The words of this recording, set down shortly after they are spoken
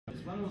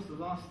when was the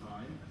last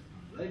time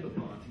the Labour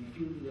Party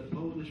fielded a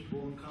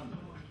Polish-born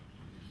candidate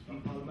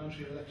in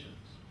parliamentary elections?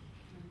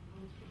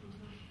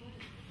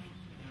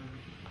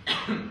 I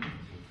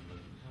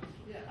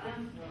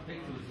think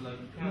it was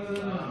local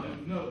council.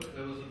 No.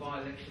 There was a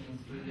by-election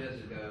 3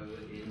 years ago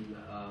in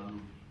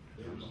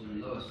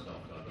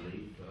Lowestoft, I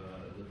believe.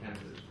 The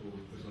candidate was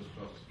called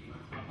Krzyzewski.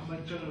 How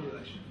about general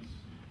elections?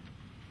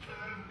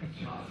 I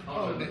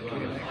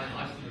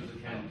stood as a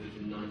candidate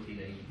in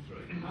 1983.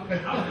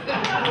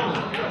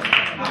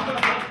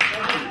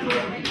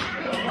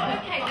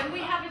 Okay, then we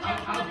have a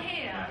gentleman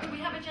here. We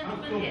have a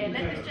gentleman here.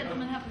 Let this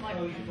gentleman have the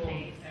microphone,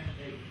 please.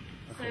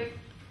 So,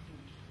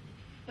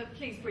 but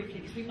please briefly,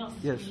 because we must.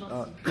 Yes.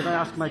 Can I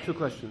ask my 2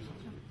 questions?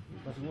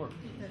 Doesn't work.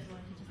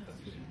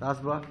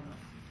 Asba?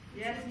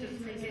 Yes,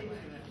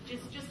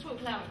 just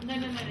talk loud. No.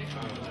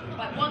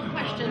 Right, one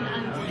question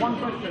and. One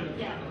question.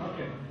 Yeah.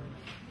 Okay.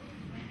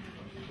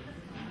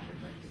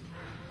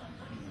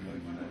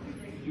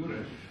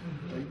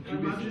 Her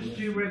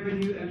Majesty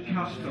Revenue and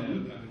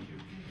Custom,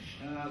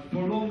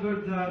 for longer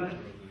than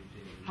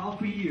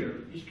half a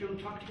year, is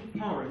contacting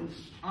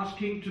parents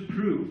asking to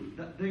prove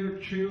that their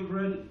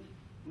children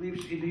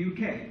lives in the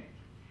UK.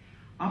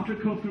 After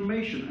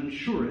confirmation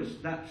ensures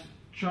that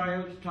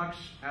child tax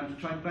and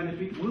child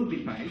benefit will be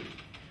paid,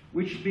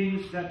 which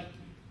means that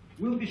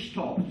will be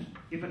stopped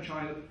if a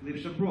child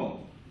lives abroad.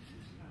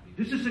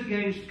 This is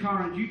against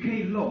current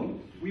UK law.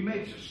 We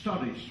made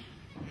studies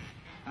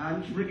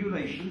and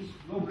regulations,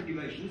 law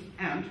regulations,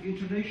 and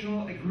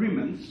international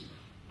agreements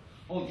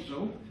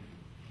also,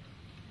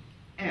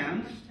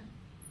 and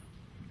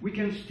we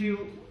can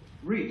still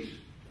read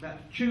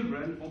that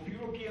children of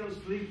Europeans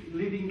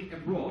living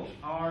abroad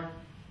are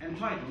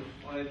entitled,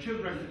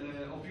 children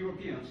of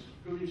Europeans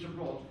who live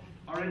abroad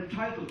are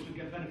entitled to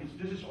get benefits.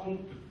 This is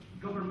on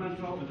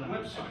governmental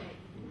website.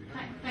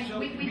 So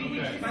we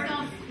expect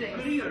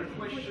clear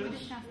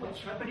questions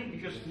what's happening,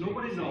 because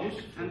nobody knows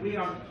and we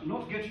are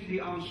not getting the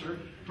answer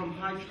from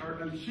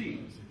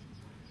HRMC.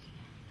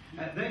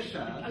 They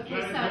said,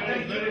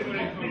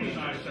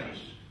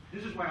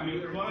 this is why I'm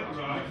You're quite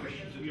right.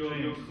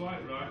 You're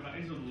quite right. That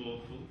is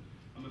unlawful.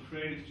 I'm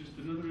afraid it's just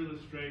another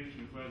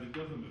illustration of where the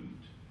government,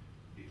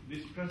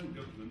 this present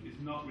government, is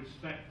not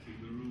respecting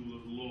the rule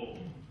of law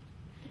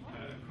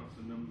across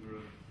a number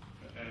of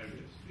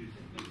areas.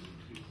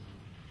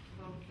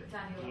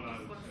 Daniel,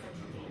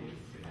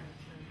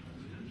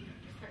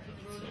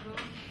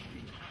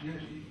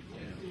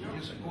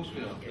 Yes, of course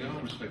we are. We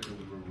are respectful of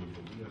the rule of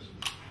law. Yes.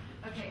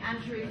 Okay,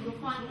 Andrew, your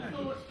final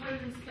thoughts,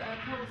 Poland's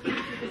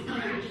this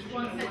country, just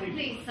 1 second.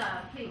 Please, sir,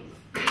 please.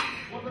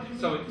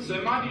 So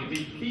in my view,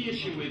 the key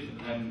issue with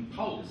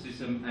Poles is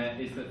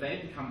that they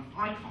have become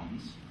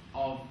icons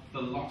of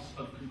the loss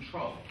of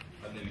control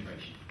of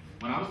immigration.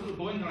 When I was a little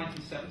boy in the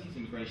 1970s,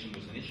 immigration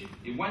was an issue.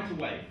 It went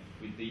away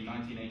with the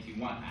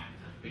 1981 Act,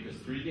 because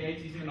through the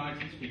 80s and the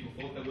 90s, people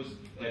thought there was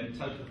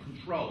total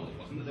control. It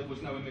wasn't that there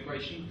was no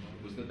immigration,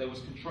 it was that there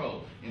was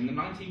control. In the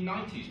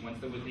 1990s, once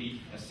there were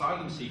the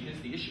asylum seekers,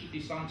 the issue with the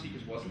asylum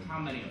seekers wasn't how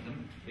many of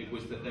them, it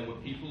was that there were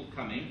people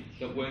coming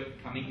that were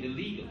coming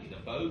illegally, the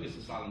bogus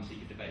asylum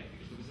seeker debate,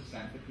 because there was a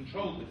sense that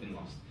control had been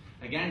lost.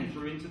 Again,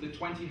 through into the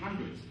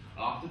 2000s,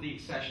 after the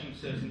accession of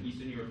certain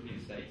Eastern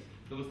European states,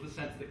 there was the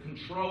sense that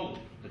control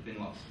had been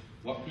lost.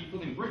 What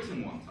people in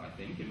Britain want, I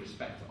think, in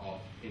respect of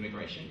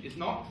immigration, is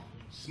not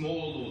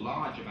small or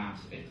large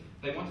amounts of it.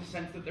 They want a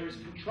sense that there is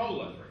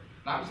control over it.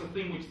 That was the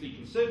thing which the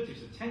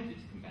Conservatives attempted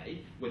to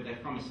convey with their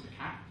promise of a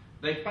cap.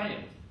 They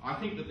failed. I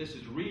think that this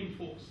has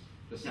reinforced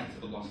the sense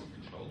of a loss of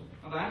control,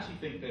 and I actually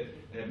think that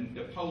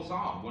the Poles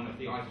are one of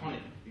the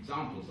iconic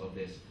examples of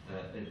this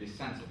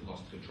sense of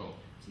lost control.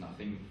 It's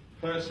nothing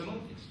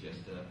personal, it's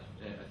just a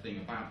thing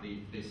about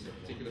this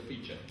particular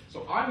feature.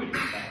 So I would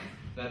expect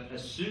that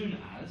as soon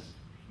as,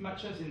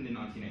 much as in the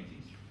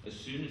 1980s, as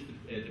soon as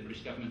the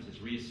British government has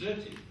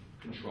reasserted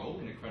control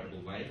in a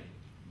credible way,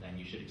 then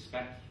you should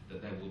expect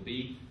that there will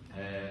be,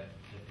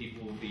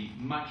 people will be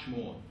much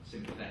more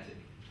sympathetic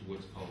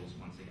towards Poles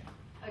once again.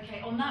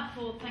 Okay, on that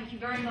thought, thank you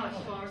very much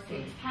to our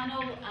esteemed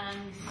panel,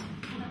 and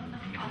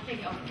I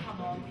think, oh,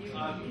 come on, you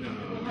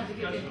all had a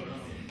good evening.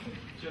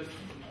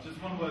 Just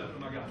one word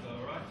from Agatha,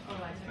 all right? All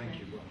right, okay. Thank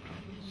you.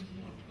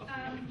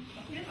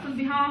 Yes, on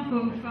behalf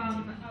of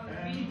our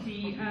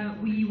community,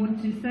 we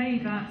want to say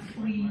that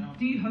we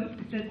do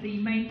hope that the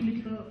main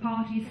political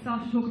parties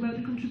start to talk about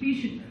the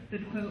contribution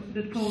that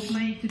Poles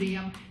make to the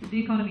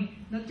economy,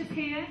 not just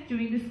here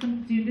during this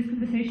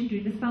conversation,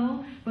 during this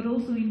panel, but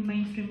also in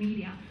mainstream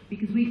media,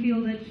 because we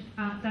feel that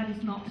that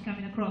is not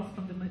coming across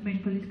from the main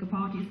political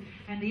parties,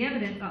 and the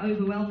evidence are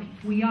overwhelming.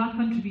 We are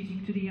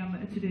contributing to the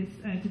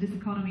to this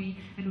economy,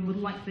 and we would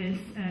like this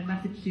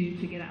message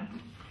to get out.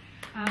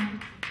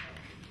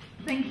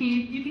 Thank you.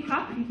 You can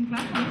clap. You can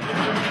clap.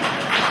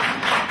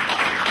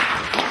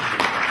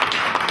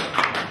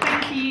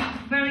 Thank you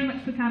very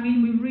much for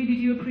coming. We really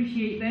do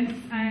appreciate this.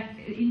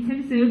 In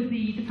terms of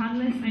the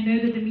panelists, I know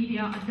that the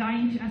media are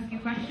dying to ask you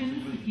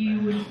questions. If you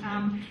would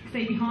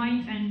stay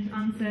behind and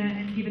answer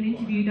and give an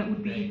interview, that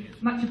would be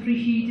much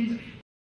appreciated.